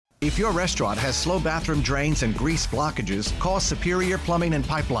If your restaurant has slow bathroom drains and grease blockages, call Superior Plumbing and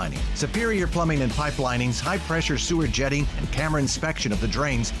Pipelining. Superior Plumbing and Pipelining's high-pressure sewer jetting and camera inspection of the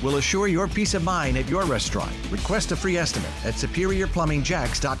drains will assure your peace of mind at your restaurant. Request a free estimate at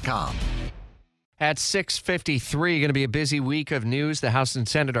SuperiorPlumbingJacks.com. At 6:53, going to be a busy week of news. The House and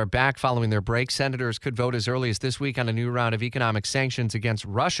Senate are back following their break. Senators could vote as early as this week on a new round of economic sanctions against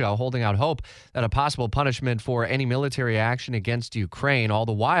Russia, holding out hope that a possible punishment for any military action against Ukraine. All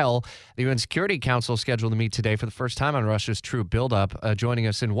the while, the UN Security Council is scheduled to meet today for the first time on Russia's troop buildup. Joining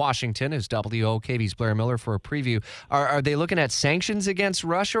us in Washington is WOKV's Blair Miller for a preview. Are they looking at sanctions against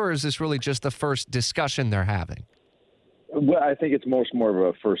Russia, or is this really just the first discussion they're having? Well, I think it's more of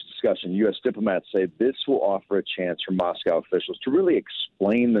a first discussion. U.S. diplomats say this will offer a chance for Moscow officials to really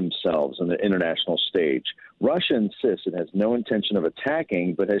explain themselves on the international stage. Russia insists it has no intention of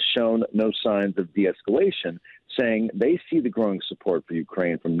attacking, but has shown no signs of de-escalation, saying they see the growing support for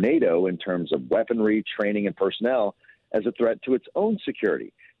Ukraine from NATO in terms of weaponry, training, and personnel as a threat to its own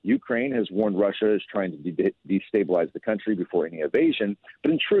security. Ukraine has warned Russia is trying to destabilize the country before any invasion.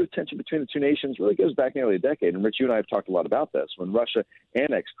 But in truth, tension between the two nations really goes back nearly a decade. And Rich, you and I have talked a lot about this. When Russia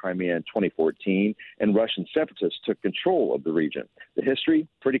annexed Crimea in 2014 and Russian separatists took control of the region. The history,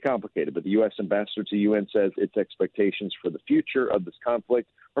 pretty complicated, but the U.S. ambassador to the UN says its expectations for the future of this conflict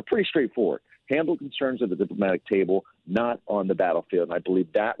are pretty straightforward. Handle concerns at the diplomatic table, not on the battlefield. And I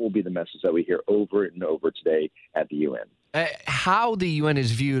believe that will be the message that we hear over and over today at the UN. How the UN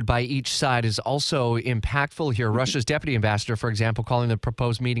is viewed by each side is also impactful here. Russia's deputy ambassador, for example, calling the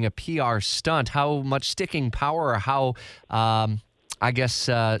proposed meeting a PR stunt. How much sticking power or how,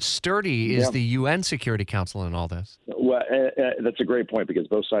 sturdy is the UN Security Council in all this? Well, that's a great point because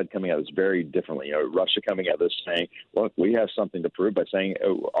both sides coming at this very differently. You know, Russia coming at this saying, look, we have something to prove by saying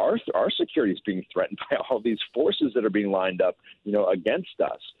our security is being threatened by all these forces that are being lined up, against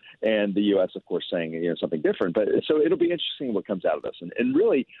us. And the U.S., of course, saying something different. But so it'll be interesting what comes out of this, and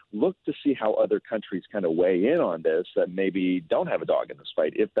really look to see how other countries kind of weigh in on this that maybe don't have a dog in this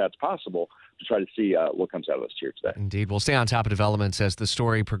fight, if that's possible, to try to see what comes out of this here today. Indeed. We'll stay on top of developments as the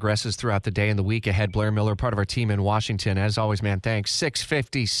story progresses throughout the day and the week ahead. Blair Miller, part of our team in Washington. As always, man, thanks.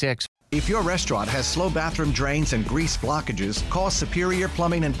 6:56. If your restaurant has slow bathroom drains and grease blockages, call Superior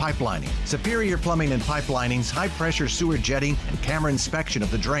Plumbing and Pipelining. Superior Plumbing and Pipelining's high-pressure sewer jetting and camera inspection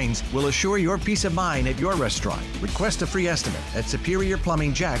of the drains will assure your peace of mind at your restaurant. Request a free estimate at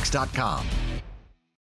SuperiorPlumbingJacks.com.